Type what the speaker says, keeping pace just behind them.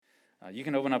You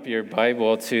can open up your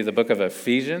Bible to the book of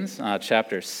Ephesians,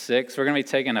 chapter 6. We're going to be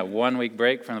taking a one-week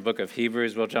break from the book of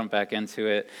Hebrews. We'll jump back into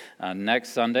it next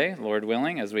Sunday, Lord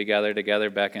willing, as we gather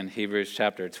together back in Hebrews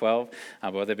chapter 12.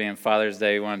 But with it being Father's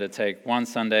Day, we wanted to take one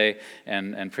Sunday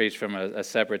and preach from a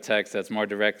separate text that's more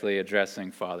directly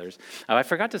addressing fathers. I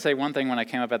forgot to say one thing when I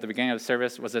came up at the beginning of the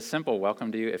service was a simple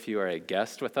welcome to you if you are a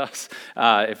guest with us.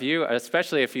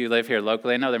 Especially if you live here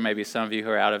locally. I know there may be some of you who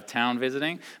are out of town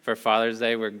visiting for Father's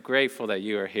Day. We're grateful that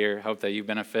you are here. Hope that you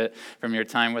benefit from your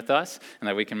time with us and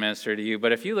that we can minister to you.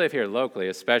 But if you live here locally,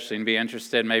 especially, and be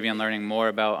interested maybe in learning more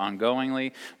about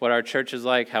ongoingly what our church is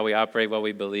like, how we operate, what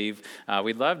we believe,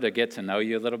 we'd love to get to know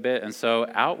you a little bit. And so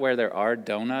out where there are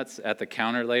donuts at the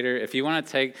counter later, if you want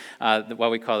to take what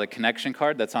we call the connection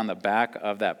card that's on the back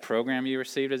of that program you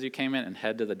received as you came in and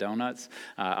head to the donuts,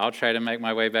 I'll try to make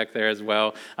my way back there as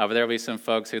well. But there will be some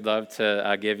folks who'd love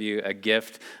to give you a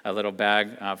gift, a little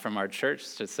bag from our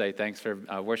church to say thanks for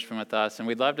worshiping with us, and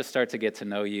we'd love to start to get to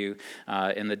know you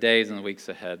in the days and the weeks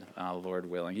ahead, Lord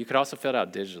willing. You could also fill it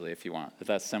out digitally if you want. If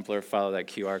that's simpler, follow that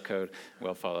QR code.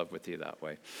 We'll follow up with you that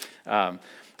way.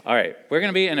 All right, we're going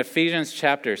to be in Ephesians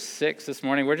chapter 6 this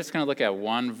morning. We're just going to look at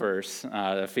one verse,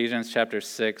 Ephesians chapter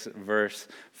 6, verse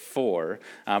 4.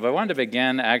 But I wanted to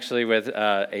begin actually with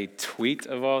a tweet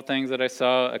of all things that I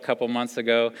saw a couple months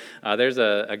ago. There's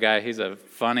a guy, he's a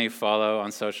funny follow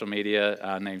on social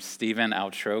media named Stephen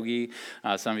Altrogi.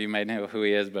 Some of you may know who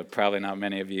he is, but probably not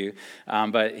many of you.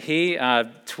 But he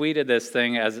tweeted this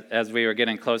thing as we were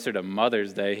getting closer to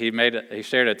Mother's Day. He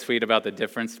shared a tweet about the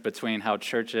difference between how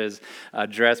churches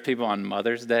address people on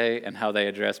Mother's Day and how they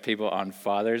address people on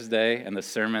Father's Day, and the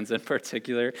sermons in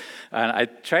particular. And I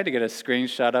tried to get a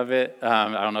screenshot of it.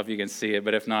 I don't know if you can see it,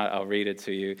 but if not, I'll read it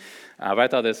to you. But I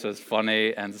thought this was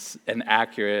funny and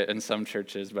accurate in some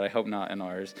churches, but I hope not in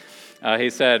ours. He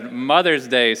said, "Mother's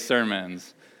Day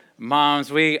sermons.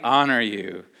 Moms, we honor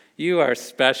you. You are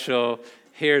special.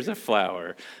 Here's a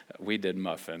flower." We did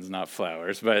muffins, not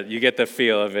flowers, but you get the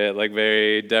feel of it, like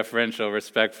very deferential,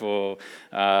 respectful,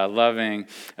 loving.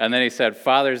 And then he said,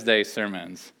 "Father's Day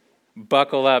sermons.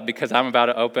 Buckle up because I'm about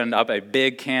to open up a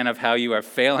big can of how you are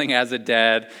failing as a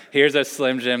dad. Here's a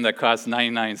Slim Jim that costs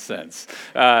 99 cents.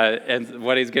 And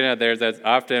what he's getting at there is that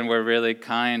often we're really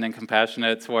kind and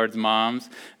compassionate towards moms,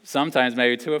 sometimes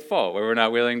maybe to a fault, where we're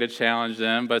not willing to challenge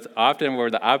them, but often we're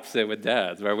the opposite with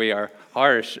dads, where we are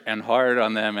harsh and hard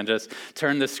on them and just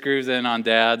turn the screws in on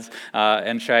dads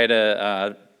and try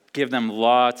to give them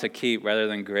law to keep rather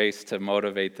than grace to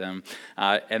motivate them.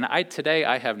 And today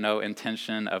I have no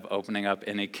intention of opening up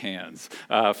any cans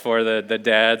for the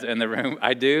dads in the room.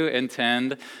 I do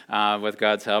intend, with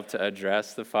God's help, to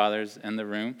address the fathers in the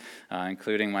room,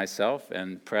 including myself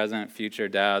and present, future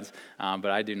dads.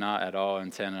 But I do not at all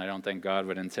intend, and I don't think God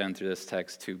would intend through this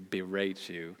text to berate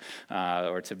you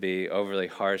or to be overly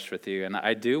harsh with you. And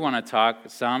I do want to talk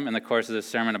some in the course of this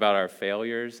sermon about our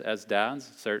failures as dads,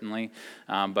 certainly,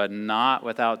 but not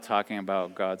without talking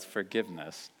about God's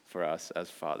forgiveness for us as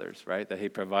fathers, right? That he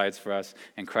provides for us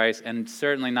in Christ, and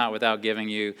certainly not without giving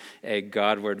you a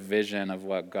Godward vision of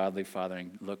what godly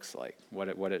fathering looks like, what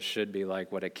it should be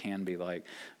like, what it can be like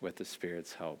with the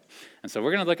Spirit's help. And so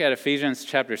we're going to look at Ephesians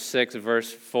chapter 6,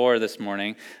 verse 4 this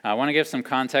morning. I want to give some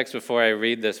context before I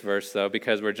read this verse, though,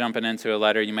 because we're jumping into a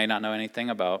letter you may not know anything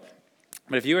about.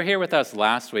 But if you were here with us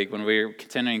last week when we were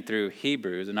continuing through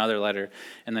Hebrews, another letter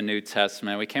in the New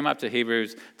Testament, we came up to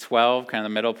Hebrews 12, kind of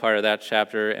the middle part of that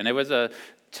chapter, and it was a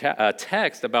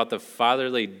text about the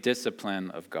fatherly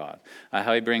discipline of God,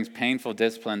 how he brings painful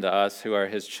discipline to us who are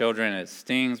his children. It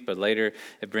stings, but later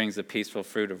it brings the peaceful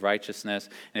fruit of righteousness.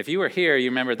 And if you were here, you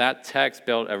remember that text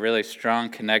built a really strong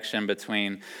connection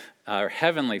between our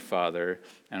heavenly Father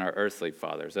and our earthly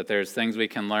fathers, that there's things we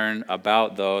can learn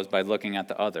about those by looking at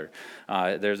the other.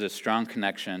 There's a strong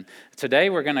connection. Today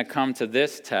we're going to come to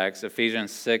this text,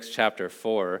 Ephesians 6, chapter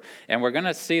 4, and we're going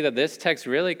to see that this text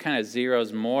really kind of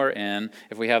zeroes more in,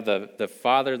 if we have the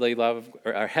fatherly love,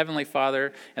 or our heavenly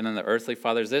Father, and then the earthly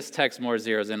fathers, this text more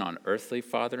zeroes in on earthly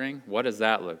fathering. What does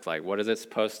that look like? What is it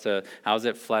supposed to, how does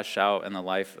it flesh out in the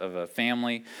life of a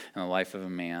family and the life of a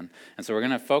man? And so we're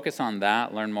going to focus on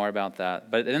that, learn more about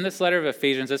that. But in this letter of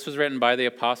Ephesians, this was written by the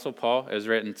Apostle Paul. It was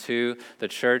written to the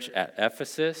church at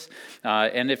Ephesus.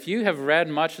 And if you have read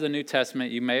much of the New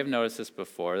Testament, you may have noticed this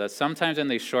before, that sometimes in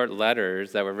these short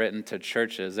letters that were written to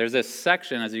churches, there's this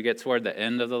section as you get toward the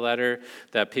end of the letter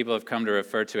that people have come to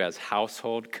refer to as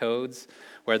household codes,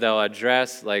 where they'll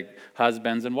address like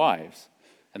husbands and wives,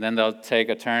 And then they'll take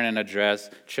a turn and address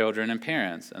children and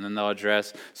parents. And then they'll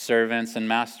address servants and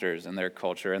masters in their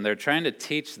culture. And they're trying to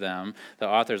teach them, the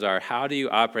authors are, how do you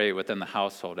operate within the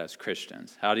household as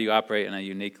Christians? How do you operate in a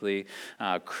uniquely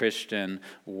Christian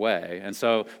way? And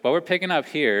so what we're picking up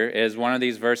here is one of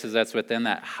these verses that's within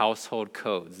that household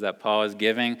codes that Paul is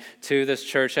giving to this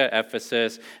church at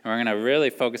Ephesus. And we're going to really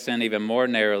focus in even more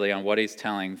narrowly on what he's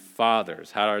telling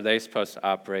fathers. How are they supposed to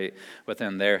operate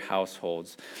within their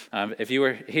households? If you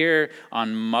were here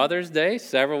on Mother's Day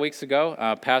several weeks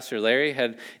ago, Pastor Larry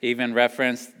had even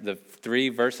referenced the 3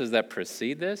 verses that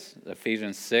precede this,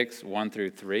 Ephesians 6, 1 through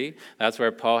 3. That's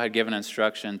where Paul had given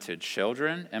instruction to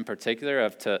children in particular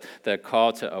of the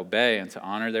call to obey and to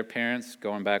honor their parents,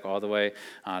 going back all the way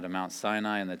to Mount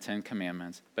Sinai and the 10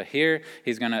 Commandments. But here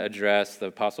he's going to address, the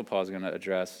Apostle Paul is going to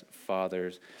address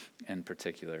fathers in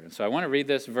particular. And so I want to read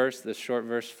this short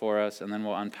verse for us, and then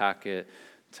we'll unpack it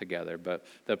together. But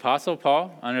the Apostle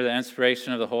Paul, under the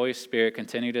inspiration of the Holy Spirit,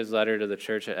 continued his letter to the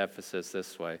church at Ephesus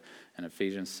this way in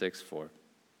Ephesians 6:4.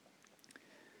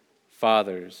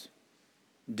 Fathers,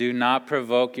 do not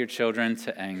provoke your children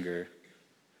to anger,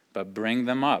 but bring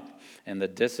them up in the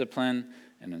discipline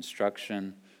and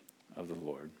instruction of the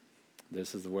Lord.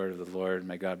 This is the word of the Lord.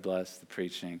 May God bless the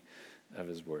preaching of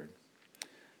his word.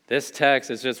 This text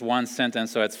is just one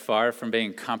sentence, so it's far from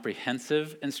being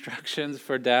comprehensive instructions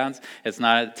for dads. It's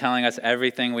not telling us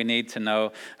everything we need to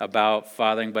know about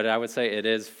fathering, but I would say it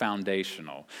is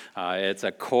foundational. It's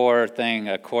a core thing,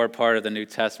 a core part of the New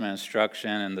Testament instruction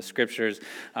and the Scriptures'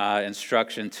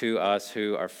 instruction to us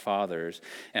who are fathers.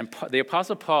 And the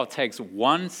Apostle Paul takes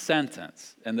one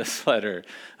sentence in this letter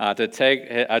to take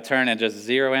a turn and just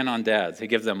zero in on dads. He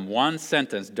gives them one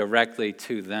sentence directly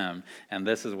to them, and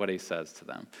this is what he says to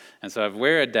them. And so if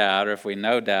we're a dad, or if we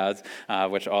know dads,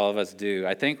 which all of us do,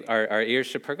 I think our ears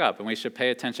should perk up and we should pay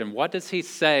attention. What does he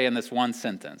say in this one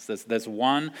sentence, this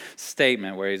one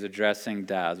statement where he's addressing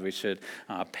dads? We should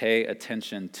pay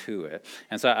attention to it.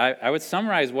 And so I would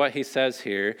summarize what he says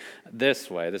here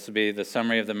this way. This would be the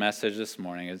summary of the message this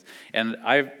morning. And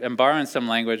I am borrowing some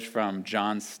language from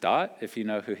John Stott, if you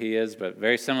know who he is, but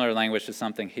very similar language to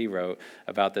something he wrote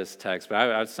about this text. But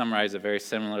I would summarize it very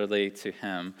similarly to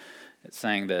him. It's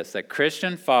saying this, that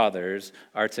Christian fathers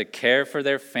are to care for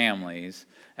their families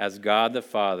as God the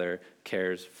Father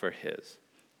cares for his.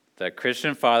 That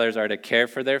Christian fathers are to care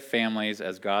for their families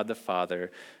as God the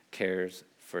Father cares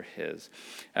for his.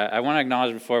 I want to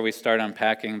acknowledge before we start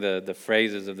unpacking the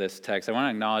phrases of this text, I want to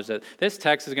acknowledge that this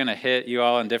text is going to hit you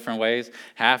all in different ways.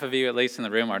 Half of you, at least in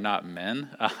the room, are not men.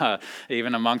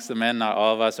 Even amongst the men, not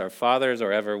all of us are fathers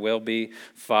or ever will be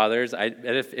fathers.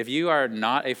 If you are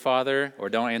not a father or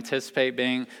don't anticipate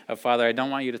being a father, I don't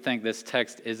want you to think this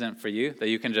text isn't for you, that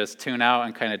you can just tune out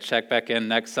and kind of check back in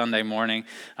next Sunday morning.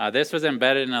 This was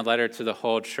embedded in a letter to the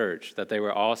whole church that they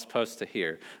were all supposed to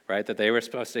hear, right? That they were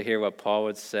supposed to hear what Paul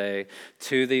would say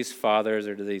to these fathers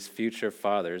or to these future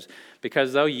fathers.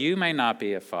 Because though you may not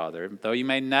be a father, though you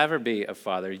may never be a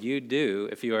father, you do,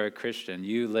 if you are a Christian,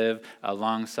 you live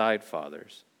alongside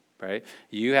fathers, right?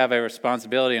 You have a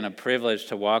responsibility and a privilege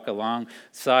to walk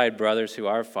alongside brothers who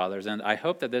are fathers. And I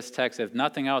hope that this text, if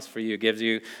nothing else for you, gives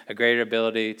you a greater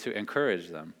ability to encourage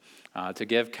them. To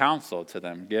give counsel to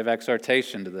them, give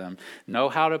exhortation to them, know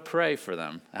how to pray for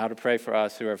them, how to pray for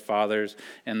us who are fathers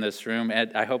in this room.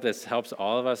 And I hope this helps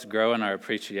all of us grow in our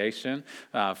appreciation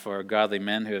for godly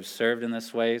men who have served in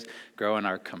this ways, grow in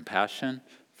our compassion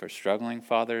for struggling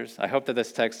fathers. I hope that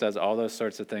this text does all those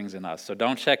sorts of things in us. So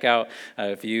don't check out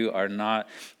if you are not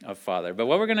a father. But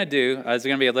what we're going to do is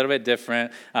going to be a little bit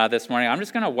different this morning. I'm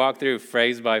just going to walk through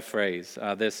phrase by phrase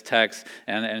this text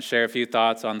and share a few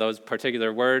thoughts on those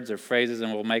particular words or phrases,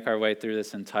 and we'll make our way through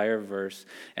this entire verse.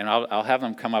 And I'll have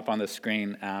them come up on the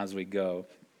screen as we go.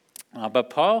 But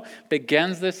Paul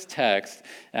begins this text,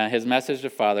 his message to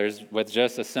fathers, with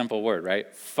just a simple word,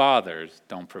 right? Fathers,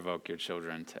 don't provoke your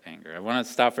children to anger. I want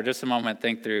to stop for just a moment and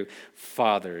think through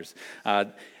fathers.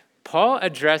 Paul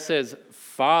addresses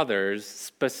fathers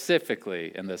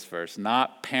specifically in this verse,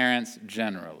 not parents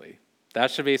generally.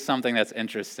 That should be something that's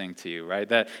interesting to you, right?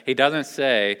 That he doesn't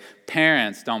say,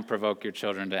 parents, don't provoke your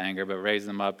children to anger, but raise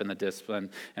them up in the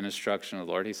discipline and instruction of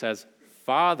the Lord. He says,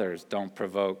 fathers, don't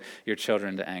provoke your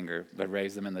children to anger, but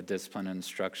raise them in the discipline and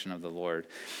instruction of the Lord.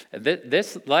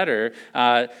 This letter,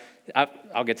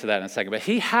 I'll get to that in a second, but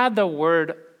he had the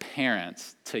word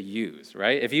parents to use,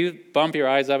 right? If you bump your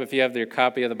eyes up, if you have your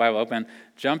copy of the Bible open,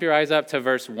 jump your eyes up to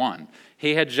verse 1.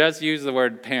 He had just used the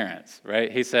word parents,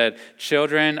 right? He said,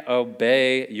 children,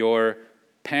 obey your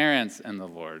parents in the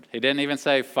Lord. He didn't even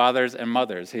say fathers and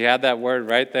mothers. He had that word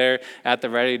right there at the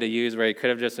ready to use where he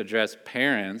could have just addressed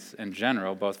parents in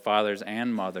general, both fathers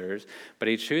and mothers, but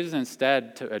he chooses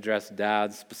instead to address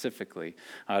dads specifically,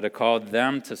 to call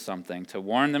them to something, to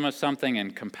warn them of something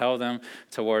and compel them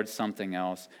towards something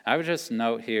else. I would just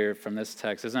note here from this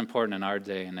text, it's important in our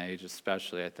day and age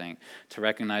especially, I think, to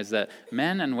recognize that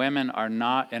men and women are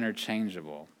not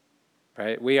interchangeable.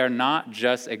 Right? We are not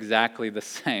just exactly the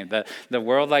same. The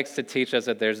world likes to teach us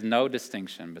that there's no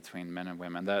distinction between men and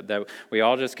women, that we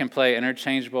all just can play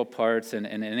interchangeable parts in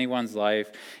anyone's life,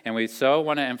 and we so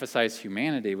want to emphasize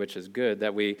humanity, which is good,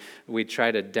 that we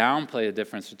try to downplay the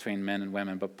difference between men and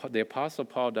women, but the Apostle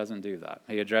Paul doesn't do that.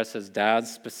 He addresses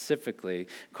dads specifically,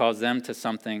 calls them to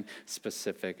something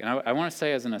specific. And I want to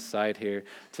say as an aside here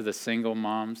to the single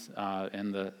moms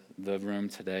in the room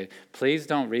today, please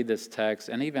don't read this text,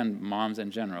 and even moms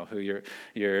in general, who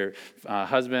your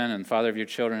husband and father of your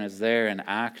children is there and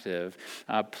active.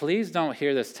 Please don't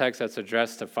hear this text that's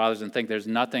addressed to fathers and think there's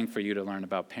nothing for you to learn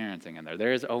about parenting in there.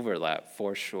 There is overlap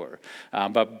for sure,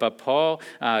 but Paul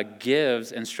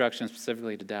gives instruction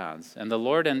specifically to dads. And the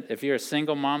Lord, and if you're a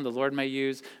single mom, the Lord may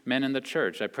use men in the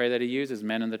church. I pray that He uses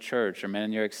men in the church or men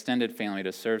in your extended family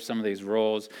to serve some of these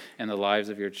roles in the lives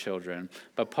of your children.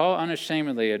 But Paul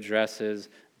unashamedly addresses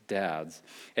dads.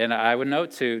 And I would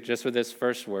note too, just with this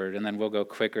first word, and then we'll go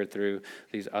quicker through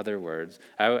these other words,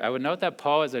 I would note that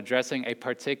Paul is addressing a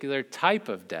particular type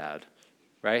of dad,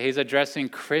 right? He's addressing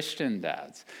Christian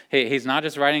dads. He's not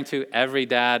just writing to every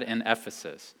dad in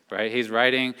Ephesus, right? He's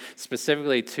writing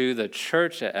specifically to the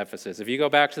church at Ephesus. If you go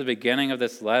back to the beginning of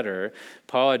this letter,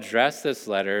 Paul addressed this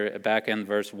letter back in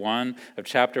verse 1 of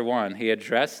chapter 1. He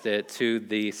addressed it to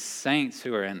the saints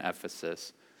who are in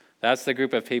Ephesus. That's the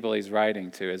group of people he's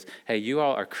writing to is, hey, you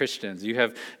all are Christians. You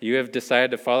have decided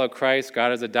to follow Christ.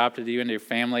 God has adopted you into your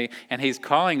family. And he's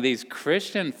calling these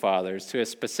Christian fathers to a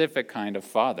specific kind of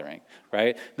fathering,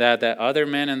 right? That other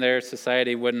men in their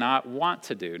society would not want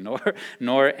to do,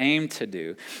 nor aim to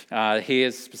do. He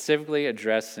is specifically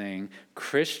addressing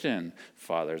Christian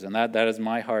fathers, and that is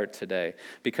my heart today.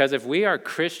 Because if we are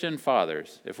Christian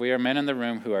fathers, if we are men in the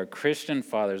room who are Christian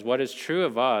fathers, what is true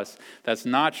of us that's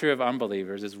not true of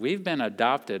unbelievers is we've been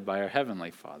adopted by our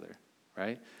Heavenly Father,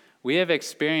 right? We have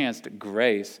experienced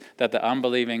grace that the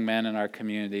unbelieving men in our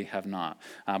community have not.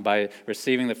 By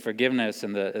receiving the forgiveness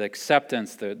and the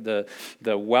acceptance, the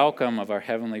welcome of our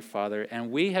Heavenly Father. And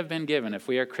we have been given, if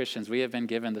we are Christians, we have been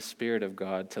given the Spirit of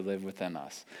God to live within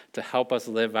us, to help us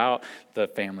live out the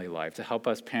family life, to help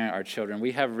us parent our children.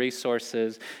 We have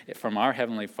resources from our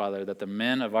Heavenly Father that the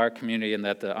men of our community and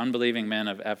that the unbelieving men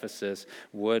of Ephesus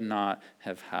would not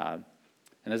have had.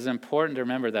 And it's important to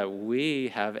remember that we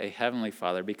have a Heavenly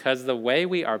Father because the way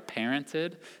we are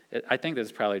parented, I think this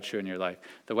is probably true in your life,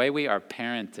 the way we are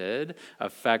parented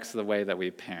affects the way that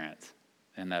we parent,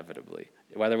 inevitably,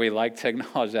 whether we like to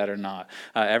acknowledge that or not.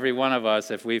 Every one of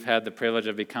us, if we've had the privilege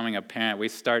of becoming a parent, we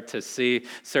start to see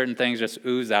certain things just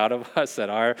ooze out of us that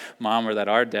our mom or that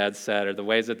our dad said, or the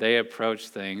ways that they approach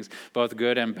things, both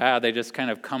good and bad, they just kind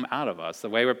of come out of us. The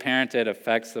way we're parented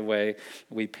affects the way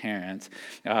we parent,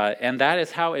 and that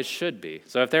is how it should be.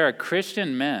 So if there are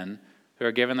Christian men who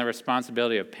are given the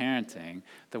responsibility of parenting,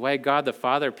 the way God the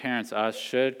Father parents us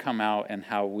should come out in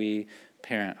how we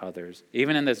parent others.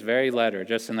 Even in this very letter,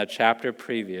 just in the chapter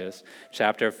previous,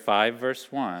 chapter 5,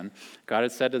 verse 1, God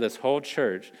had said to this whole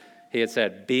church, He had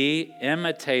said, be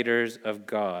imitators of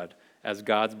God as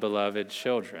God's beloved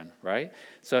children, right?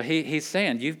 So he's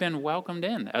saying, you've been welcomed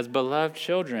in as beloved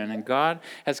children, and God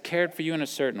has cared for you in a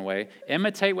certain way.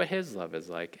 Imitate what His love is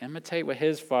like. Imitate what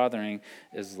His fathering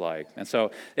is like. And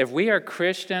so if we are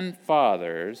Christian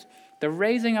fathers, the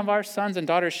raising of our sons and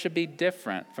daughters should be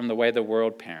different from the way the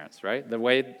world parents, right? The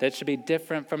way that should be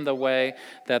different from the way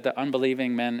that the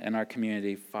unbelieving men in our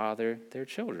community father their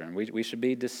children. We should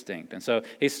be distinct. And so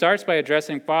he starts by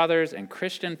addressing fathers and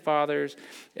Christian fathers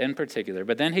in particular.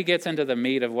 But then he gets into the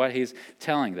meat of what he's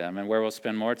telling them and where we'll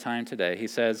spend more time today. He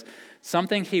says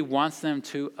something he wants them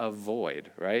to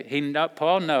avoid, right?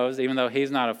 Paul knows, even though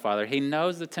he's not a father, he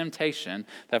knows the temptation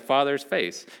that fathers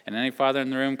face. And any father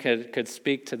in the room could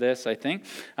speak to this, I think.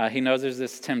 He knows there's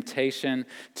this temptation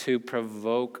to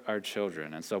provoke our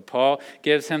children. And so Paul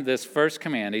gives him this first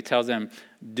command. He tells him,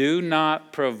 do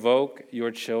not provoke your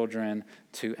children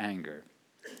to anger.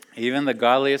 Even the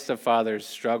godliest of fathers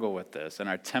struggle with this and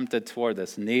are tempted toward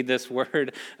this, need this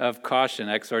word of caution,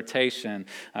 exhortation,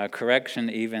 correction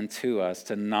even to us,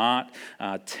 to not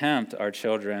tempt our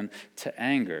children to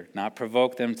anger, not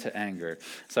provoke them to anger.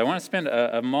 So I want to spend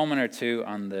a moment or two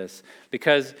on this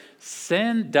because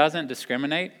sin doesn't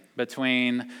discriminate.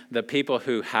 between the people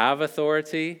who have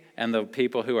authority and the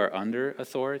people who are under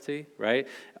authority, right?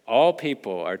 All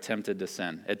people are tempted to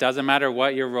sin. It doesn't matter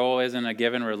what your role is in a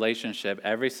given relationship.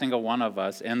 Every single one of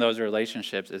us in those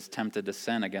relationships is tempted to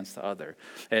sin against the other.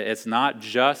 It's not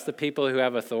just the people who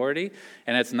have authority,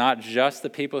 and it's not just the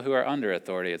people who are under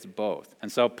authority. It's both.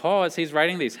 And so Paul, as he's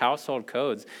writing these household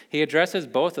codes, he addresses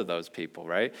both of those people,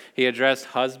 right? He addressed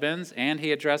husbands and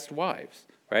he addressed wives.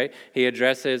 Right? He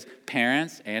addresses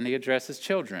parents and he addresses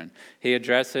children. He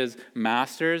addresses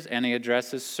masters and he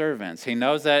addresses servants. He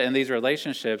knows that in these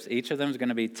relationships, each of them is going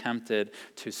to be tempted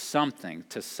to something,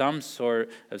 to some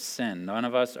sort of sin. None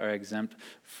of us are exempt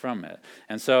from it.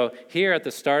 And so here at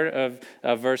the start of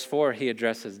verse 4, he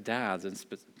addresses dads in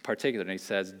particular. And he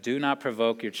says, do not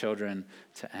provoke your children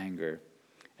to anger.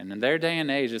 And in their day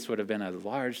and age, this would have been a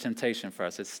large temptation for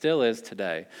us. It still is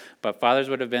today. But fathers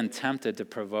would have been tempted to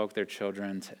provoke their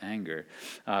children to anger.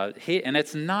 And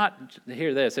it's not,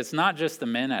 hear this, it's not just the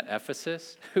men at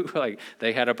Ephesus who,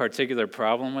 they had a particular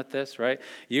problem with this, right?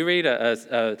 You read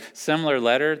a similar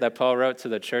letter that Paul wrote to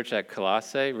the church at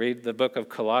Colossae. Read the book of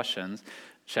Colossians.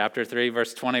 Chapter 3,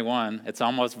 verse 21, it's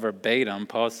almost verbatim.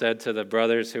 Paul said to the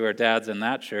brothers who are dads in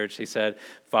that church, he said,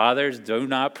 fathers, do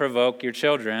not provoke your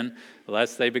children,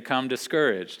 lest they become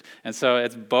discouraged. And so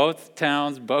it's both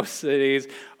towns, both cities,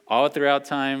 all throughout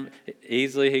time.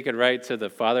 Easily he could write to the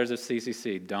fathers of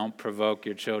CCC, don't provoke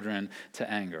your children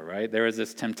to anger, right? There was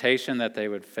this temptation that they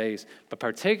would face, but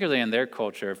particularly in their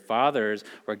culture, fathers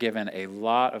were given a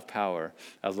lot of power,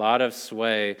 a lot of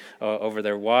sway over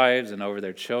their wives and over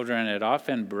their children. It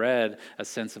often bred a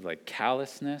sense of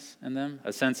callousness in them,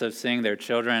 a sense of seeing their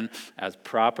children as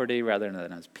property rather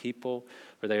than as people,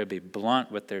 where they would be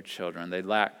blunt with their children. They'd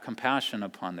lack compassion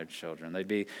upon their children. They'd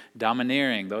be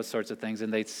domineering, those sorts of things.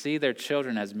 And they'd see their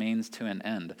children as means to an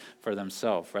end for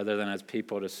themselves, rather than as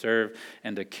people to serve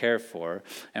and to care for.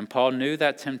 And Paul knew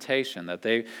that temptation, that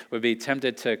they would be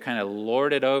tempted to kind of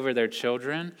lord it over their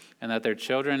children, and that their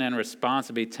children in response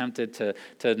would be tempted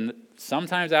to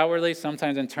sometimes outwardly,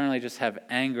 sometimes internally, just have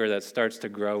anger that starts to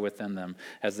grow within them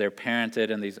as they're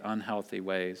parented in these unhealthy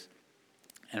ways.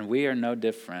 And we are no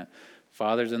different.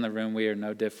 Fathers in the room, we are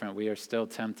no different. We are still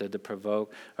tempted to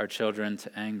provoke our children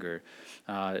to anger.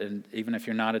 And even if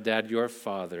you're not a dad, your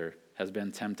father has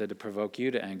been tempted to provoke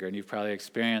you to anger. And you've probably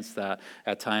experienced that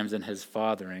at times in his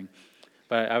fathering.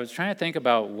 But I was trying to think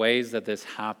about ways that this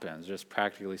happens, just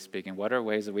practically speaking. What are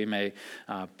ways that we may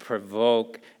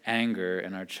provoke anger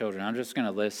in our children? I'm just going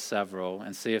to list several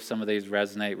and see if some of these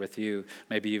resonate with you.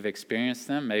 Maybe you've experienced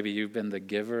them. Maybe you've been the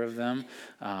giver of them.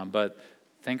 But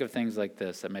think of things like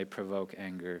this that may provoke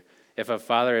anger. If a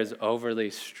father is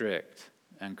overly strict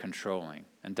and controlling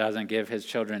and doesn't give his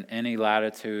children any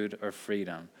latitude or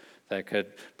freedom, that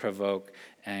could provoke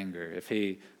anger. If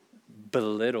he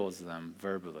belittles them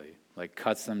verbally,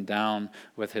 cuts them down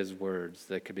with his words,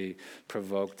 that could be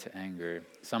provoked to anger.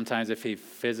 Sometimes if he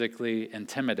physically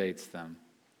intimidates them,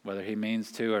 whether he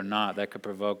means to or not, that could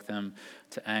provoke them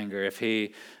to anger. If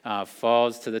he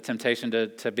falls to the temptation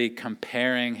to be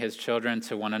comparing his children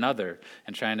to one another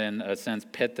and trying to, in a sense,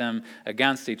 pit them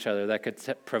against each other, that could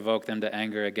provoke them to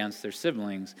anger against their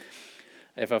siblings.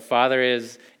 If a father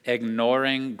is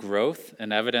ignoring growth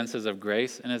and evidences of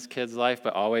grace in his kid's life,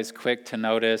 but always quick to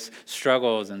notice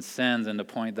struggles and sins and to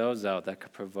point those out, that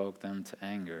could provoke them to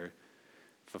anger.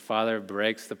 If a father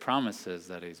breaks the promises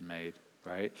that he's made,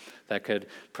 right, that could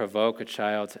provoke a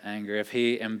child to anger. If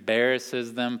he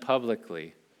embarrasses them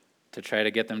publicly to try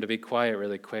to get them to be quiet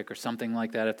really quick or something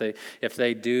like that, if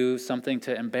they do something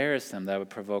to embarrass them, that would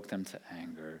provoke them to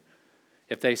anger.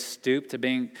 If they stoop to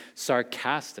being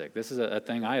sarcastic, this is a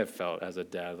thing I have felt as a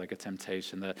dad, like a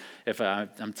temptation, that if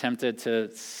I'm tempted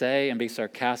to say and be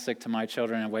sarcastic to my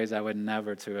children in ways I would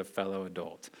never to a fellow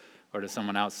adult or to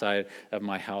someone outside of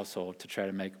my household to try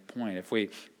to make a point. If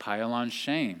we pile on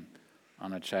shame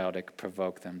on a child, it could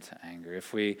provoke them to anger.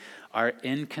 If we are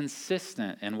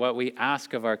inconsistent in what we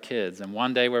ask of our kids, and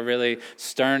one day we're really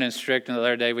stern and strict, and the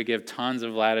other day we give tons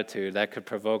of latitude, that could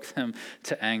provoke them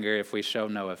to anger. If we show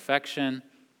no affection,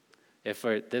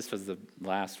 this was the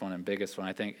last one and biggest one,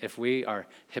 I think, if we are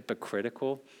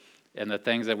hypocritical in the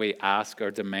things that we ask or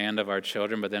demand of our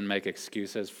children, but then make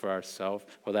excuses for ourselves,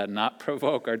 will that not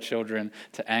provoke our children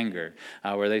to anger,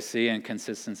 where they see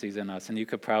inconsistencies in us? And you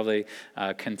could probably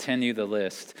continue the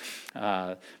list.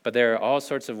 But there are all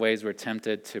sorts of ways we're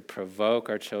tempted to provoke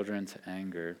our children to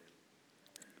anger.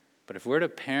 But if we're to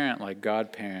parent like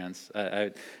God parents,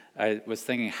 I was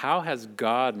thinking, how has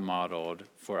God modeled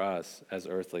for us as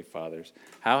earthly fathers?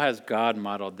 How has God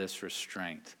modeled this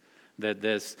restraint?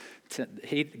 that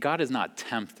God is not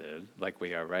tempted like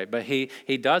we are, right? But he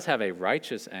does have a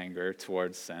righteous anger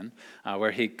towards sin,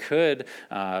 where he could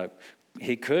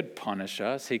punish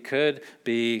us. He could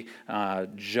be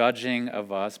judging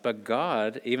of us. But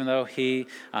God, even though he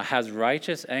has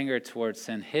righteous anger towards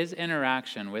sin, his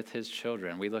interaction with his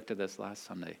children, we looked at this last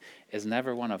Sunday, is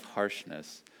never one of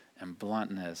harshness and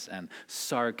bluntness and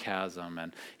sarcasm,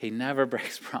 and he never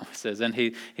breaks promises, and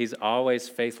he's always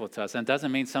faithful to us. And it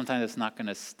doesn't mean sometimes it's not going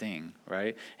to sting,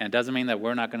 right? And it doesn't mean that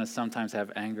we're not going to sometimes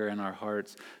have anger in our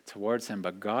hearts towards him,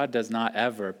 but God does not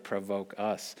ever provoke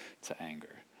us to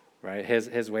anger, right?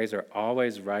 His ways are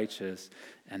always righteous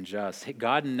and just.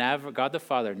 God the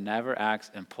Father never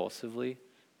acts impulsively,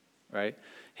 right?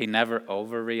 He never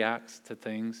overreacts to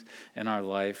things in our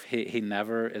life. He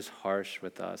never is harsh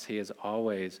with us. He is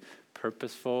always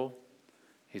purposeful.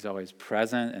 He's always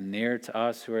present and near to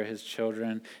us who are his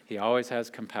children. He always has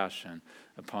compassion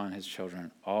upon his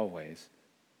children, always.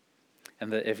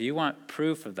 And if you want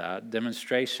proof of that,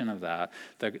 demonstration of that,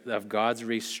 of God's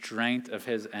restraint of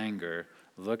his anger,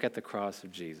 look at the cross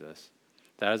of Jesus.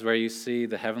 That is where you see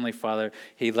the Heavenly Father.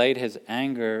 He laid his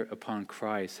anger upon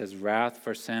Christ, his wrath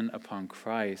for sin upon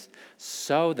Christ,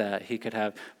 so that he could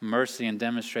have mercy and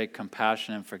demonstrate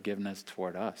compassion and forgiveness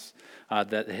toward us.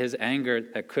 That his anger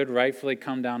that could rightfully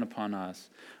come down upon us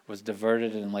was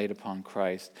diverted and laid upon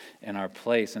Christ in our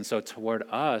place. And so toward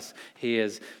us, he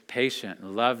is patient,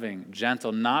 loving,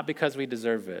 gentle, not because we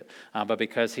deserve it, but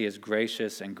because he is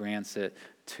gracious and grants it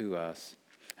to us.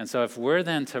 And so if we're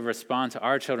then to respond to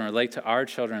our children, relate to our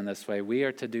children this way, we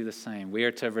are to do the same. We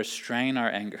are to restrain our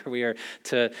anger. We are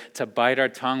to bite our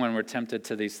tongue when we're tempted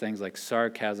to these things like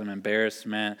sarcasm,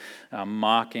 embarrassment,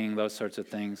 mocking, those sorts of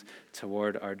things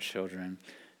toward our children.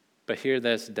 But hear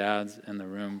this, dads in the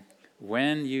room.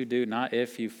 When you do, not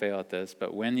if you fail at this,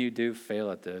 but when you do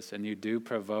fail at this and you do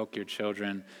provoke your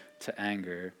children to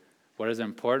anger, what is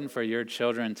important for your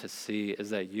children to see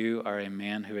is that you are a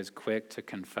man who is quick to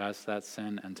confess that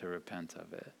sin and to repent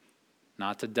of it.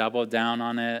 Not to double down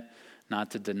on it, not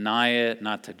to deny it,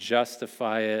 not to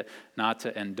justify it, not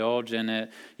to indulge in it.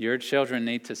 Your children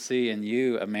need to see in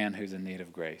you a man who's in need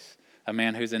of grace, a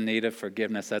man who's in need of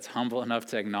forgiveness, that's humble enough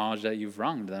to acknowledge that you've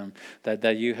wronged them,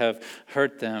 that you have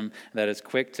hurt them, that is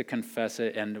quick to confess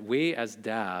it. And we as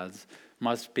dads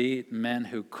must be men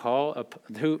who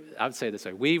I would say this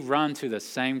way, we run to the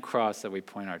same cross that we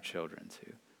point our children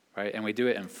to, right? And we do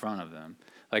it in front of them.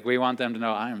 Like we want them to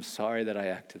know, I am sorry that I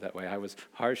acted that way. I was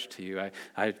harsh to you.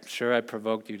 I'm sure I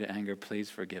provoked you to anger. Please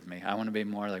forgive me. I want to be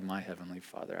more like my Heavenly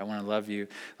Father. I want to love you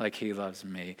like he loves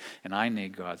me. And I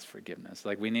need God's forgiveness.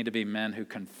 Like we need to be men who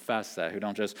confess that, who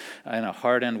don't just in a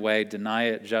hardened way deny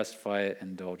it, justify it,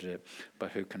 indulge it, but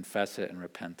who confess it and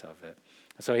repent of it.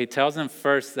 So he tells them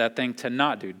first that thing to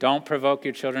not do. Don't provoke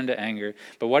your children to anger.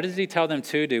 But what does he tell them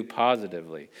to do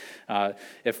positively?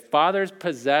 If fathers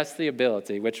possess the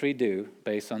ability, which we do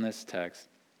based on this text,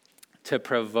 to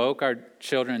provoke our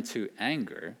children to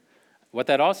anger, what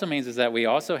that also means is that we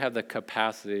also have the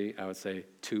capacity, I would say,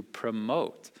 to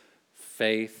promote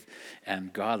faith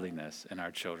and godliness in our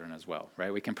children as well,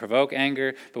 right? We can provoke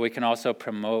anger, but we can also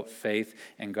promote faith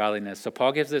and godliness. So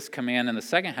Paul gives this command in the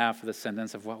second half of the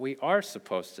sentence of what we are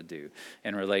supposed to do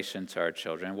in relation to our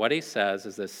children. What he says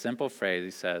is this simple phrase. He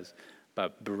says,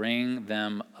 but bring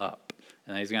them up.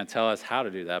 And he's going to tell us how to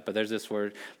do that, but there's this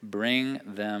word, bring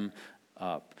them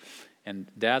up. And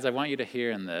dads, I want you to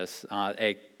hear in this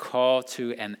a call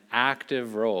to an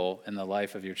active role in the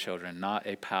life of your children, not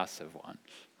a passive one.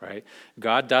 Right?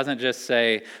 God doesn't just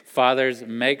say, fathers,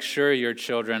 make sure your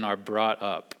children are brought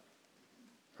up.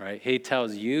 Right? He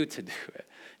tells you to do it.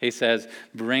 He says,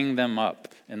 bring them up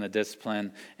in the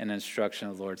discipline and instruction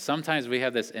of the Lord. Sometimes we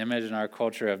have this image in our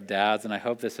culture of dads, and I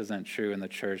hope this isn't true in the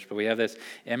church, but we have this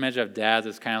image of dads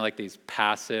as kind of like these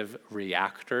passive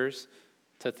reactors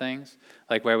to things,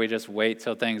 like where we just wait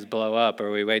till things blow up, or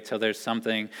we wait till there's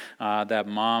something that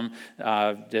mom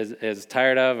is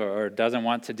tired of or doesn't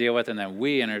want to deal with, and then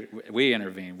we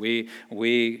intervene.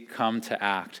 We come to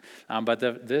act. But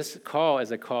this call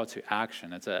is a call to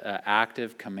action. It's an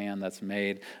active command that's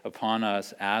made upon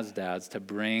us as dads to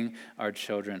bring our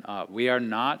children up. We are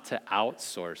not to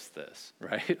outsource this,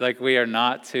 right? Like we are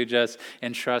not to just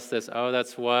entrust this, oh,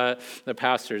 that's what the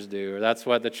pastors do, or that's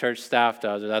what the church staff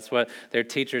does, or that's what their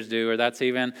teachers do, or that's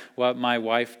even what my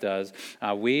wife does.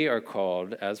 We are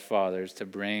called as fathers to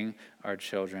bring our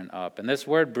children up. And this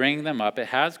word, bring them up, it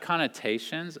has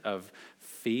connotations of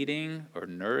feeding or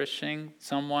nourishing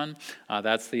someone.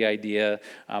 That's the idea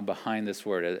behind this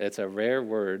word. It's a rare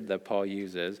word that Paul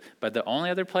uses, but the only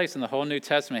other place in the whole New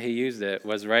Testament he used it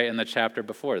was right in the chapter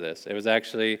before this. It was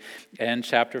actually in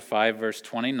chapter 5, verse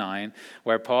 29,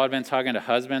 where Paul had been talking to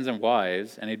husbands and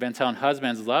wives, and he'd been telling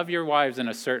husbands, love your wives in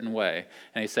a certain way.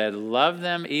 And he said, love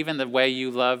them even the way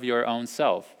you love your own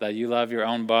self, that you love your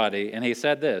own body. And he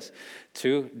said this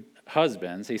to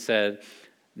husbands. He said,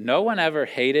 no one ever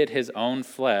hated his own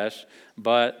flesh,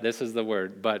 but, this is the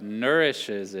word, but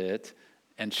nourishes it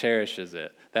and cherishes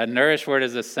it. That nourish word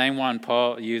is the same one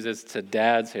Paul uses to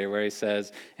dads here, where he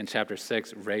says in chapter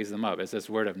 6, raise them up. It's this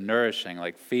word of nourishing,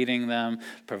 like feeding them,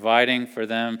 providing for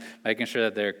them, making sure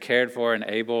that they're cared for and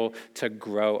able to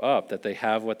grow up, that they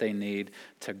have what they need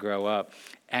to grow up.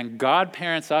 And God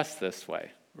parents us this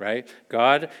way. Right?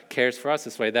 God cares for us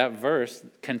this way. That verse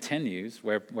continues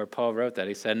where Paul wrote that.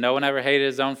 He said, no one ever hated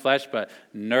his own flesh, but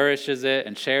nourishes it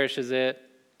and cherishes it.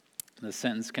 The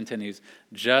sentence continues,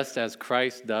 just as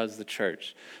Christ does the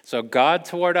church. So God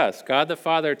toward us, God the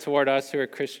Father toward us who are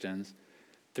Christians,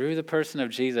 through the person of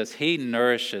Jesus, he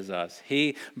nourishes us.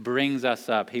 He brings us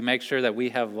up. He makes sure that we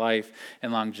have life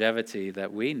and longevity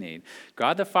that we need.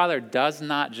 God the Father does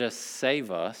not just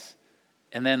save us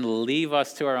and then leave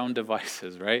us to our own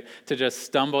devices, right? To just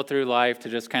stumble through life, to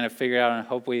just kind of figure out and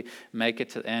hope we make it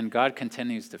to the end. God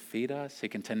continues to feed us. He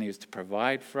continues to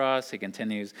provide for us. He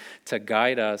continues to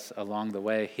guide us along the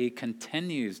way. He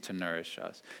continues to nourish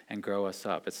us and grow us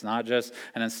up. It's not just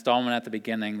an installment at the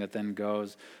beginning that then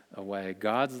goes away.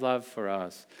 God's love for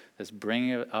us, this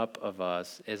bringing up of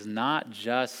us, is not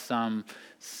just some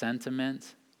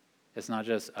sentiment. It's not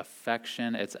just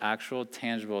affection. It's actual,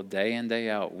 tangible, day in, day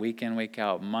out, week in, week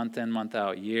out, month in, month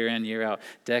out, year in, year out,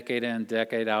 decade in,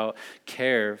 decade out,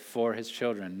 care for his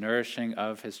children, nourishing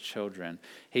of his children.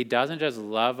 He doesn't just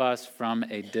love us from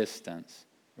a distance,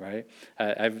 right?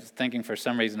 I was thinking for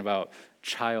some reason about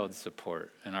child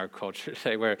support in our culture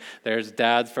today, where there's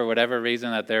dads, for whatever reason,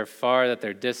 that they're far, that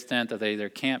they're distant, that they either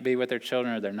can't be with their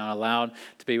children or they're not allowed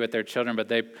to be with their children, but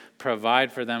they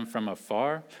provide for them from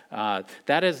afar.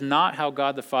 That is not how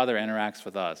God the Father interacts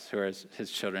with us, who are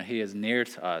his children. He is near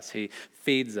to us. He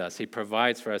feeds us. He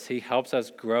provides for us. He helps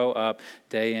us grow up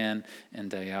day in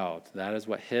and day out. That is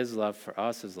what his love for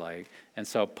us is like. And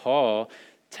so Paul,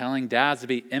 telling dads to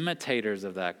be imitators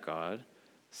of that God,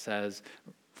 says,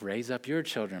 raise up your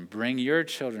children, bring your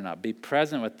children up, be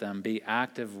present with them, be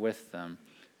active with them.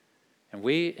 And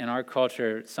we, in our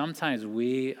culture, sometimes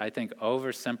we, I think,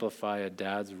 oversimplify a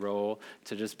dad's role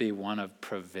to just be one of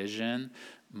provision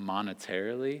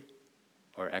monetarily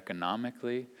or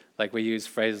economically. Like we use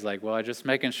phrases like, well, I'm just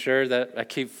making sure that I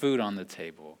keep food on the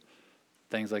table.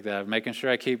 Things like that, making sure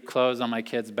I keep clothes on my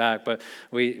kids' back. But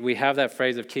we have that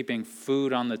phrase of keeping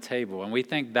food on the table. And we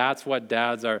think that's what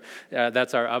dads are,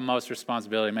 that's our utmost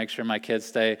responsibility, make sure my kids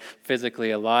stay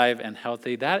physically alive and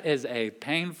healthy. That is a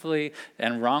painfully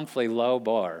and wrongfully low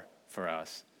bar for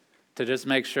us, to just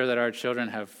make sure that our children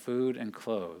have food and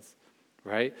clothes,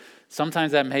 right?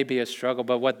 Sometimes that may be a struggle,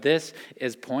 but what this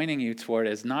is pointing you toward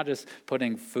is not just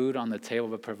putting food on the table,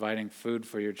 but providing food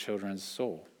for your children's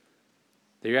soul.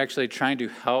 That you're actually trying to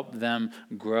help them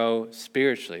grow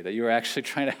spiritually, that you're actually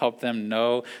trying to help them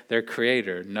know their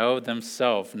Creator, know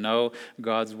themselves, know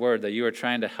God's Word, that you are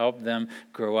trying to help them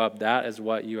grow up. That is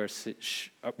what you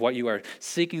are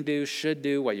seeking to do, should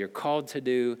do, what you're called to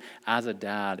do as a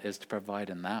dad, is to provide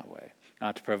in that way,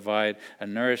 not to provide a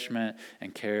nourishment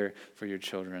and care for your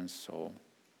children's soul.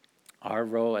 Our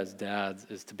role as dads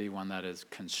is to be one that is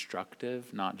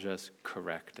constructive, not just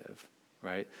corrective.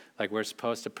 Right? Like we're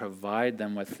supposed to provide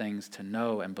them with things to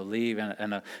know and believe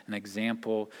and an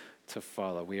example to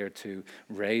follow. We are to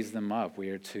raise them up. We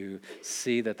are to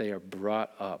see that they are brought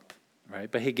up,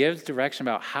 right? But he gives direction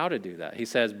about how to do that. He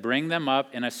says, bring them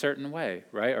up in a certain way,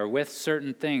 right? Or with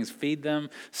certain things, feed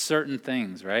them certain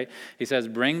things, right? He says,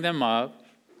 bring them up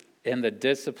in the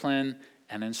discipline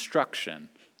and instruction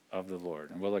of the Lord.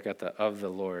 And we'll look at the of the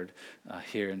Lord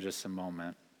here in just a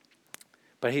moment.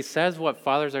 But he says what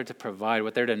fathers are to provide,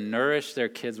 what they're to nourish their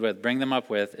kids with, bring them up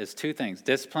with, is two things: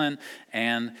 discipline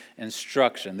and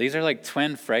instruction. These are like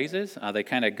twin phrases. They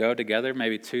kind of go together,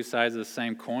 maybe two sides of the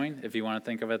same coin, if you want to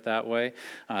think of it that way.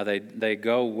 They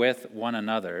go with one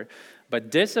another.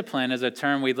 But discipline is a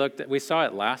term we saw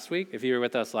it last week, if you were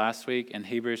with us last week, in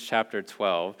Hebrews chapter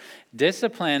 12.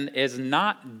 Discipline is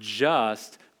not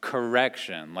just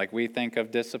correction, like we think of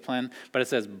discipline, but it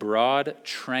says broad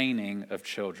training of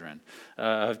children,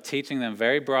 of teaching them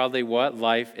very broadly what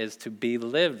life is to be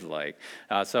lived like.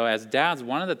 So as dads,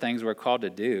 one of the things we're called to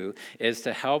do is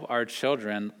to help our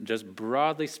children, just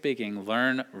broadly speaking,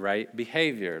 learn right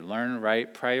behavior, learn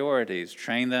right priorities,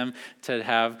 train them to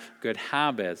have good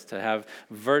habits, to have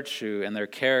virtue in their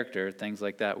character, things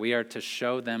like that. We are to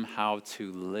show them how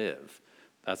to live.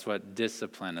 That's what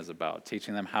discipline is about,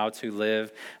 teaching them how to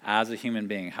live as a human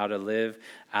being, how to live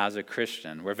as a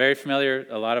Christian. We're very familiar,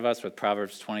 a lot of us, with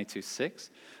Proverbs 22:6,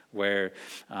 where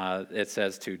it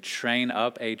says to train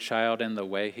up a child in the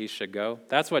way he should go.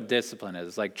 That's what discipline is.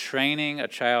 It's like training a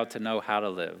child to know how to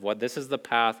live. This is the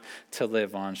path to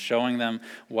live on, showing them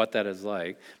what that is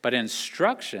like. But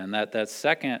instruction, that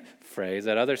second phrase,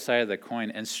 that other side of the coin,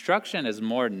 instruction is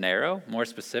more narrow, more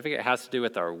specific. It has to do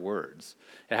with our words.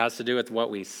 It has to do with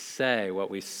what we say, what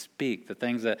we speak, the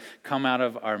things that come out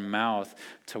of our mouth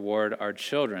toward our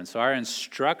children. So our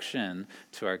instruction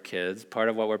to our kids, part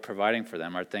of what we're providing for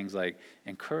them, are things like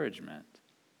encouragement,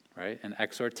 right? And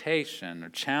exhortation or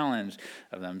challenge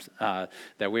of them,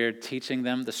 that we're teaching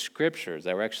them the scriptures,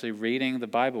 that we're actually reading the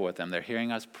Bible with them. They're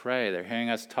hearing us pray. They're hearing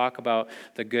us talk about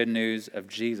the good news of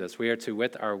Jesus. We are to,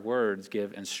 with our words,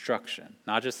 give instruction,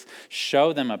 not just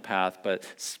show them a path, but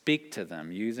speak to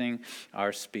them using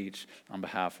our speech on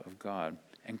behalf of God.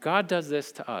 And God does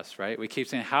this to us, right? We keep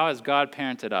saying, how has God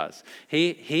parented us?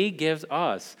 He gives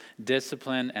us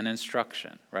discipline and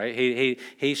instruction, right?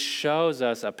 He shows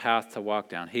us a path to walk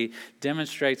down. He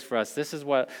demonstrates for us,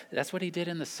 that's what he did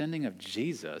in the sending of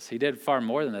Jesus. He did far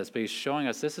more than this, but he's showing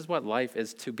us this is what life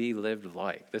is to be lived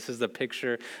like. This is the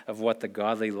picture of what the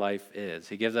godly life is.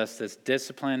 He gives us this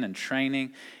discipline and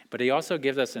training, but he also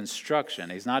gives us instruction.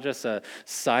 He's not just a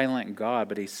silent God,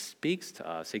 but he speaks to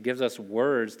us. He gives us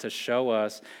words to show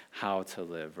us how to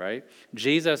live, right?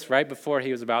 Jesus, right before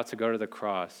he was about to go to the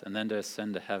cross and then to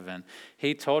ascend to heaven,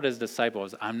 he told his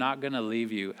disciples, I'm not going to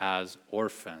leave you as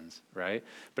orphans, right?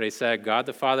 But he said, God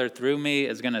the Father, through me,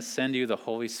 is going to send you the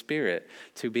Holy Spirit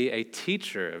to be a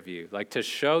teacher of you, like to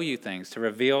show you things, to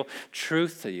reveal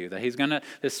truth to you, that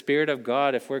the Spirit of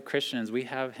God, if we're Christians, we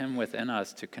have him within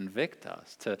us to convict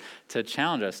us, to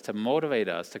challenge us, to motivate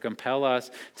us, to compel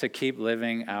us to keep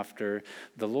living after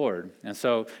the Lord. And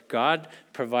so God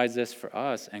provides this for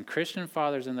us, and Christian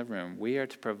fathers in the room, we are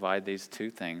to provide these two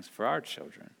things for our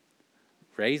children.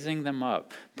 Raising them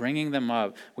up, bringing them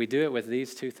up, we do it with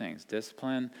these two things,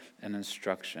 discipline and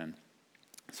instruction.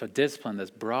 So discipline, this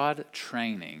broad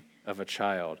training of a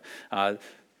child.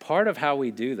 Part of how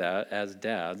we do that as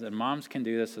dads, and moms can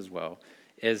do this as well,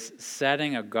 is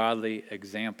setting a godly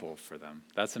example for them.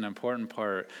 That's an important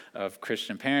part of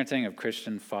Christian parenting, of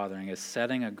Christian fathering, is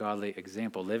setting a godly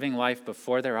example, living life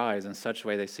before their eyes in such a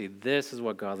way they see this is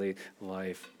what godly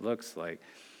life looks like.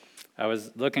 I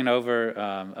was looking over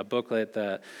a booklet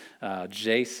that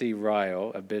J.C.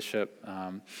 Ryle, a bishop,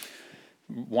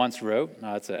 once wrote.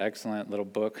 It's an excellent little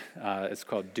book. It's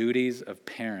called Duties of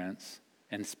Parents.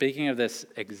 And speaking of this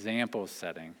example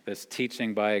setting, this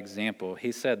teaching by example,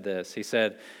 he said this. He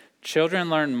said, children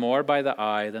learn more by the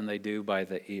eye than they do by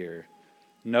the ear.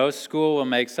 No school will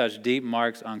make such deep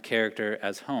marks on character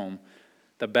as home.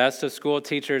 The best of school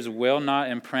teachers will not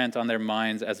imprint on their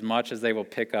minds as much as they will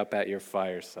pick up at your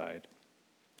fireside.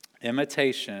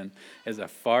 Imitation is a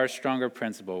far stronger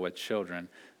principle with children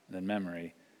than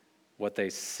memory. What they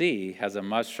see has a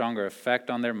much stronger effect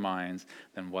on their minds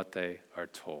than what they are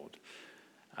told.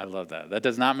 I love that. That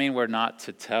does not mean we're not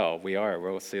to tell. We are.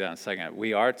 We'll see that in a second.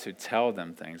 We are to tell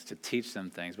them things, to teach them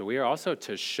things, but we are also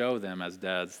to show them as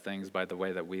dads things by the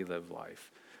way that we live life.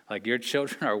 Like your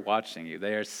children are watching you.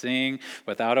 They are seeing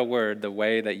without a word the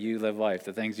way that you live life,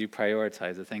 the things you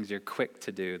prioritize, the things you're quick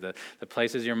to do, the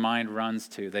places your mind runs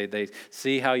to. They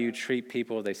see how you treat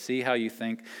people. They see how you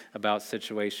think about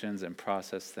situations and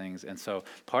process things. And so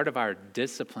part of our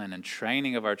discipline and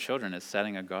training of our children is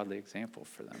setting a godly example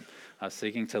for them,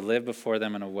 seeking to live before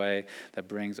them in a way that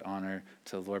brings honor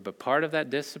to the Lord. But part of that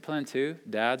discipline too,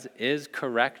 dads, is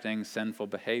correcting sinful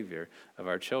behavior of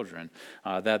our children.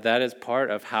 That is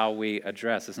part of how we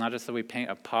address. It's not just that we paint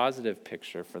a positive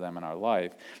picture for them in our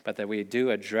life, but that we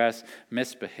do address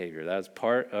misbehavior. That is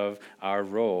part of our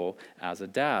role as a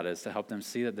dad, is to help them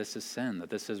see that this is sin,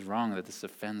 that this is wrong, that this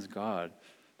offends God,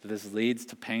 that this leads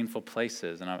to painful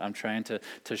places. And I'm trying to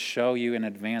show you in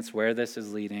advance where this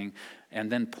is leading,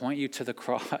 and then point you to the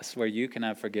cross where you can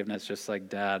have forgiveness just like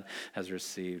dad has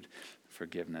received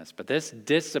forgiveness. But this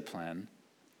discipline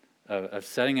of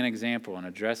setting an example and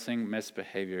addressing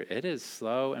misbehavior, it is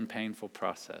slow and painful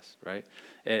process, right?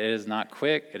 It is not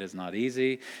quick. It is not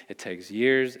easy. It takes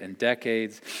years and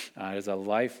decades. It is a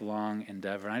lifelong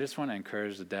endeavor. And I just want to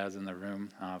encourage the dads in the room,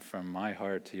 from my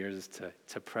heart to yours,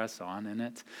 to press on in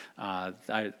it.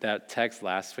 That text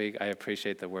last week, I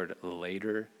appreciate the word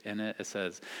later in it. It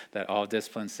says that all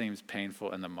discipline seems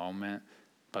painful in the moment,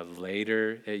 but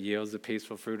later it yields the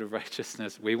peaceful fruit of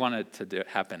righteousness. We want it to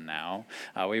happen now.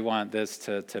 We want this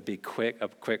to be a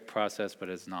quick process, but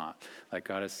it's not. Like,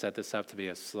 God has set this up to be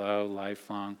a slow,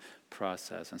 lifelong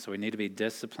process. And so we need to be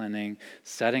disciplining,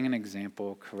 setting an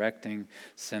example, correcting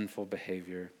sinful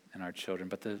behavior in our children.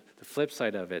 But the flip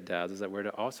side of it, dads, is that we're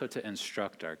also to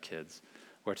instruct our kids.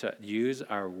 We're to use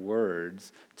our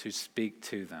words to speak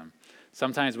to them.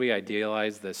 Sometimes we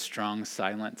idealize the strong,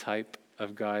 silent type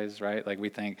of guys, right? Like, we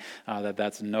think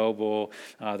that's noble,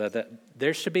 that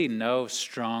there should be no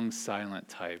strong, silent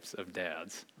types of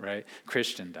dads, right?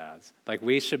 Christian dads. Like,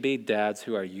 we should be dads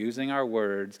who are using our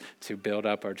words to build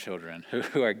up our children,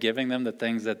 who are giving them the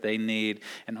things that they need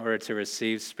in order to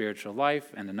receive spiritual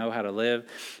life and to know how to live.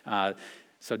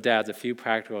 So dads, a few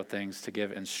practical things to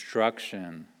give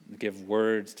instruction, give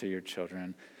words to your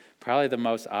children. Probably the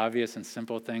most obvious and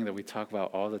simple thing that we talk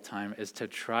about all the time is to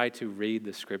try to read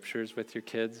the scriptures with your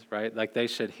kids, right? Like, they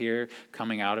should hear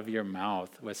coming out of your mouth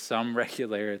with some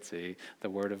regularity the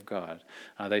word of God.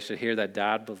 They should hear that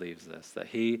Dad believes this, that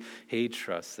he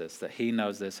trusts this, that he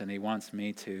knows this, and he wants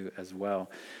me to as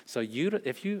well. So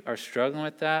if you are struggling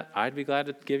with that, I'd be glad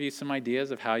to give you some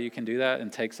ideas of how you can do that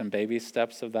and take some baby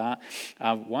steps of that.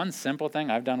 One simple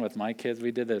thing I've done with my kids, we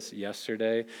did this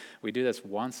yesterday. We do this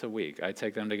once a week. I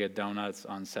take them to get donuts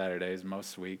on Saturdays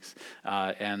most weeks,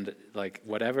 and like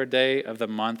whatever day of the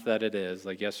month that it is,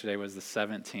 like yesterday was the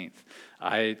 17th,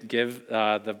 I give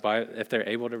the Bible, if they're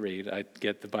able to read, I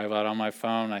get the Bible out on my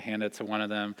phone, I hand it to one of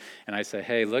them, and I say,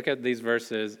 hey, look at these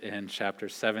verses in chapter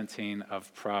 17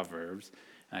 of Proverbs.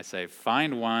 And I say,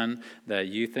 find one that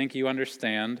you think you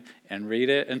understand and read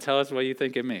it and tell us what you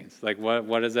think it means. Like,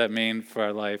 what does that mean for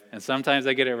our life? And sometimes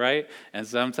they get it right, and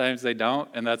sometimes they don't,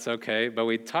 and that's okay. But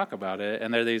we talk about it,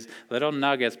 and they're these little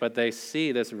nuggets, but they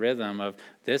see this rhythm of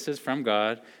this is from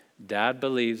God, Dad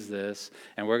believes this,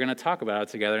 and we're going to talk about it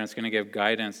together, and it's going to give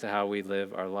guidance to how we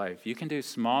live our life. You can do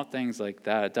small things like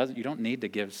that. You don't need to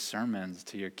give sermons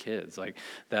to your kids. Like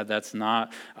that's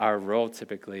not our role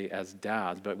typically as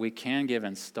dads, but we can give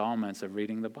installments of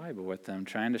reading the Bible with them,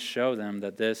 trying to show them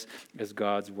that this is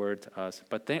God's word to us.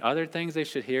 But other things they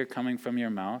should hear coming from your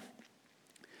mouth,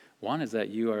 one is that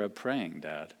you are a praying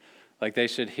dad. Like, they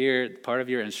should hear, part of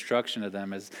your instruction to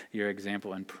them is your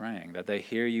example in praying, that they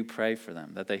hear you pray for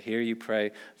them, that they hear you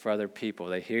pray for other people.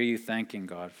 They hear you thanking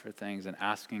God for things and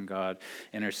asking God,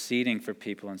 interceding for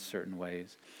people in certain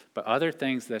ways. But other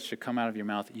things that should come out of your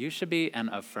mouth, you should be an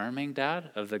affirming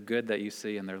dad of the good that you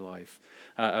see in their life,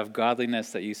 of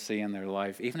godliness that you see in their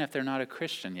life, even if they're not a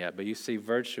Christian yet, but you see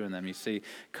virtue in them, you see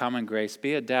common grace.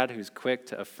 Be a dad who's quick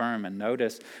to affirm and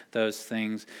notice those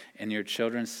things in your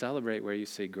children. Celebrate where you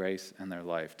see grace in their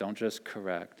life. Don't just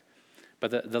correct.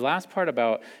 But the last part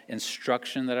about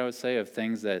instruction that I would say of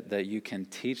things that you can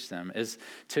teach them is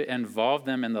to involve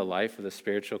them in the life of the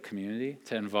spiritual community,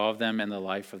 to involve them in the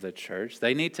life of the church.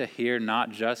 They need to hear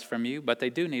not just from you, but they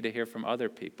do need to hear from other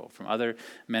people, from other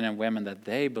men and women, that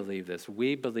they believe this.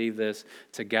 We believe this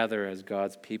together as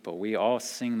God's people. We all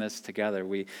sing this together.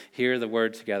 We hear the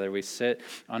word together. We sit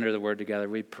under the word together.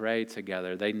 We pray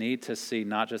together. They need to see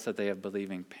not just that they have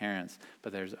believing parents,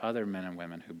 but there's other men and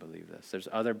women who believe this. There's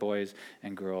other boys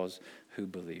and girls who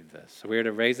believe this. So we are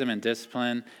to raise them in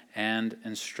discipline and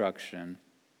instruction.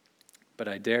 But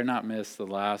I dare not miss the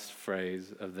last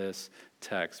phrase of this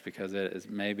text, because it is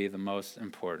maybe the most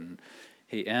important.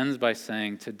 He ends by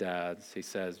saying to dads, he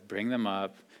says, bring them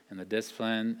up in the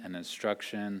discipline and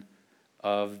instruction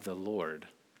of the Lord,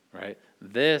 right?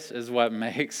 This is what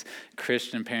makes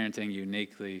Christian parenting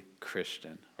uniquely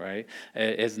Christian, right?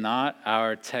 It is not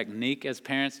our technique as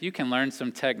parents. You can learn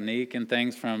some technique and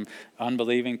things from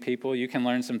unbelieving people. You can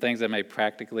learn some things that may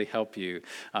practically help you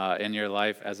in your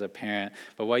life as a parent.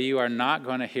 But what you are not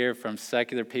going to hear from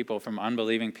secular people, from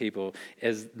unbelieving people,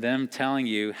 is them telling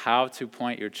you how to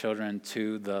point your children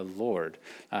to the Lord,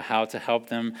 how to help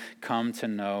them come to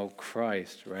know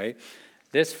Christ, right?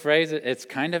 This phrase, it's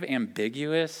kind of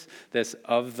ambiguous, this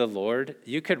of the Lord.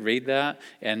 You could read that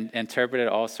and interpret it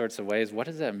all sorts of ways. What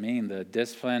does that mean, the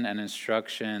discipline and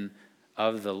instruction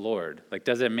of the Lord? Like,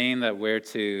 does it mean that we're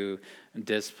to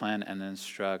discipline and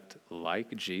instruct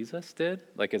like Jesus did?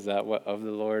 Like, is that what of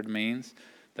the Lord means?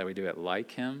 That we do it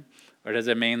like him? Or does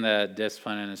it mean that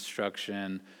discipline and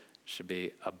instruction should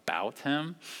be about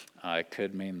him. It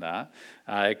could mean that.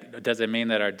 Does it mean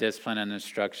that our discipline and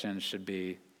instruction should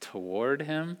be toward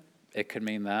him? It could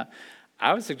mean that.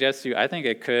 I would suggest to you, I think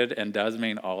it could and does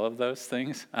mean all of those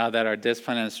things, that our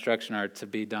discipline and instruction are to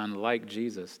be done like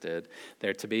Jesus did.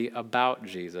 They're to be about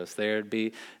Jesus. They're to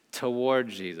be toward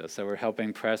Jesus. So we're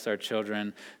helping press our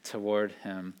children toward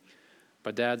him.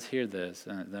 But dads, hear this,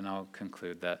 and then I'll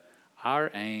conclude that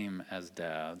our aim as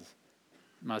dads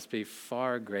must be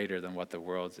far greater than what the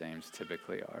world's aims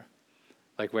typically are.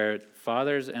 Like where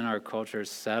fathers in our culture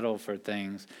settle for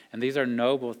things, and these are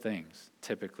noble things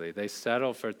typically. They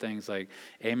settle for things like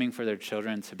aiming for their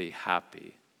children to be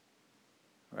happy,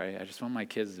 right? I just want my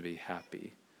kids to be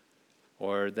happy.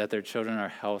 Or that their children are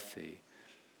healthy,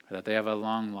 or that they have a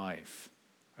long life,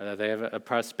 or that they have a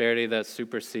prosperity that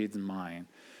supersedes mine,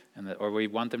 or we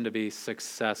want them to be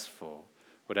successful,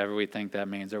 whatever we think that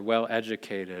means, or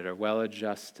well-educated, or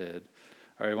well-adjusted,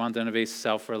 or we want them to be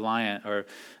self-reliant, or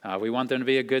we want them to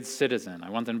be a good citizen. I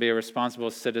want them to be a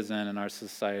responsible citizen in our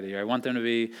society, or I want them to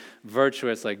be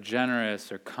virtuous, like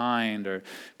generous, or kind, or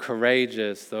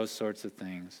courageous, those sorts of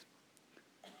things.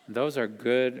 Those are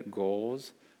good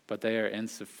goals, but they are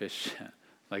insufficient.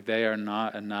 Like they are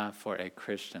not enough for a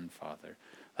Christian father.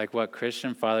 Like what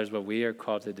Christian fathers, what we are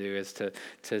called to do is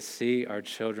to see our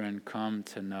children come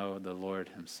to know the Lord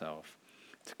himself,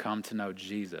 to come to know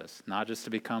Jesus, not just to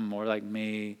become more like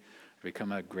me, or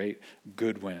become a great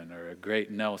Goodwin, or a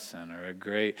great Nelson, or a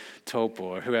great Topol,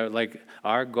 or whoever. Like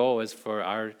our goal is for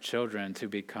our children to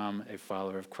become a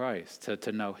follower of Christ,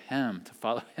 to know him, to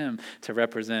follow him, to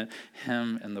represent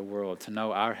him in the world, to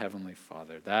know our Heavenly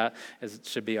Father. That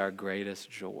should be our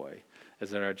greatest joy, is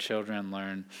that our children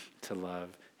learn to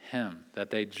love him,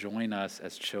 that they join us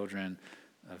as children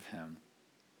of him.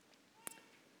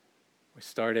 We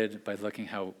started by looking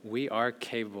how we are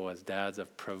capable as dads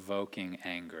of provoking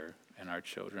anger in our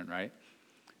children, right?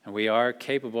 And we are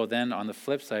capable then, on the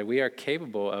flip side, we are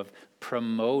capable of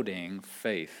promoting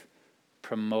faith,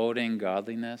 promoting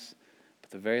godliness. But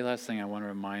the very last thing I want to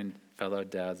remind fellow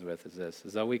dads with is this,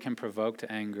 is though we can provoke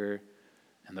to anger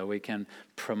and though we can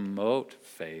promote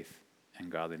faith and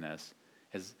godliness,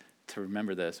 is to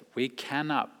remember this: we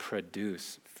cannot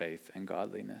produce faith and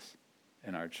godliness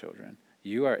in our children.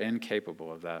 You are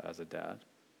incapable of that as a dad.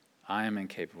 I am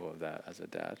incapable of that as a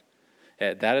dad.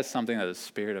 That is something that the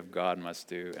Spirit of God must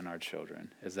do in our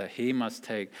children, is that he must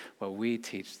take what we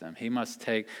teach them. He must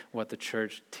take what the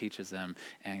church teaches them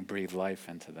and breathe life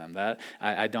into them.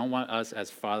 I don't want us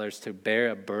as fathers to bear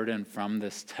a burden from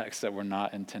this text that we're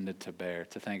not intended to bear,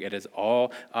 to think it is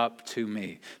all up to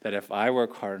me, that if I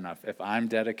work hard enough, if I'm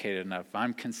dedicated enough, if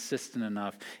I'm consistent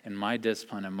enough in my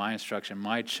discipline and my instruction,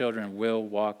 my children will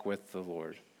walk with the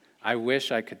Lord. I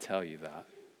wish I could tell you that.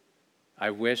 I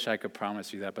wish I could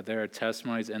promise you that, but there are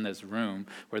testimonies in this room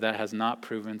where that has not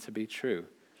proven to be true.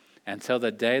 Until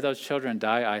the day those children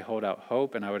die, I hold out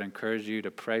hope, and I would encourage you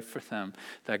to pray for them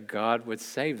that God would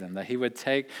save them, that he would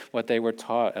take what they were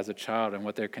taught as a child and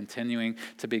what they're continuing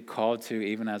to be called to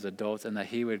even as adults, and that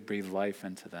he would breathe life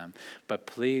into them. But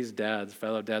please, dads,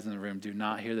 fellow dads in the room, do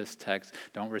not hear this text.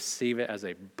 Don't receive it as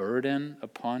a burden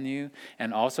upon you,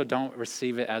 and also don't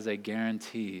receive it as a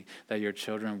guarantee that your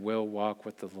children will walk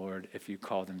with the Lord if you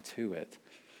call them to it.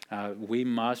 We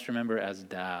must remember as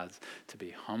dads to be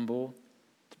humble,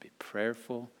 be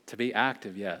prayerful, to be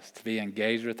active, yes, to be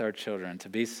engaged with our children, to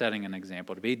be setting an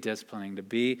example, to be disciplining, to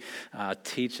be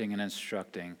teaching and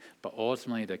instructing, but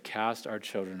ultimately to cast our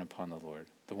children upon the Lord,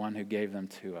 the one who gave them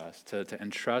to us, to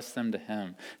entrust them to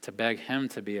him, to beg him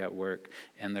to be at work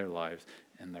in their lives,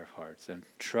 in their hearts, and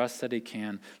trust that he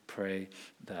can, pray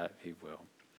that he will.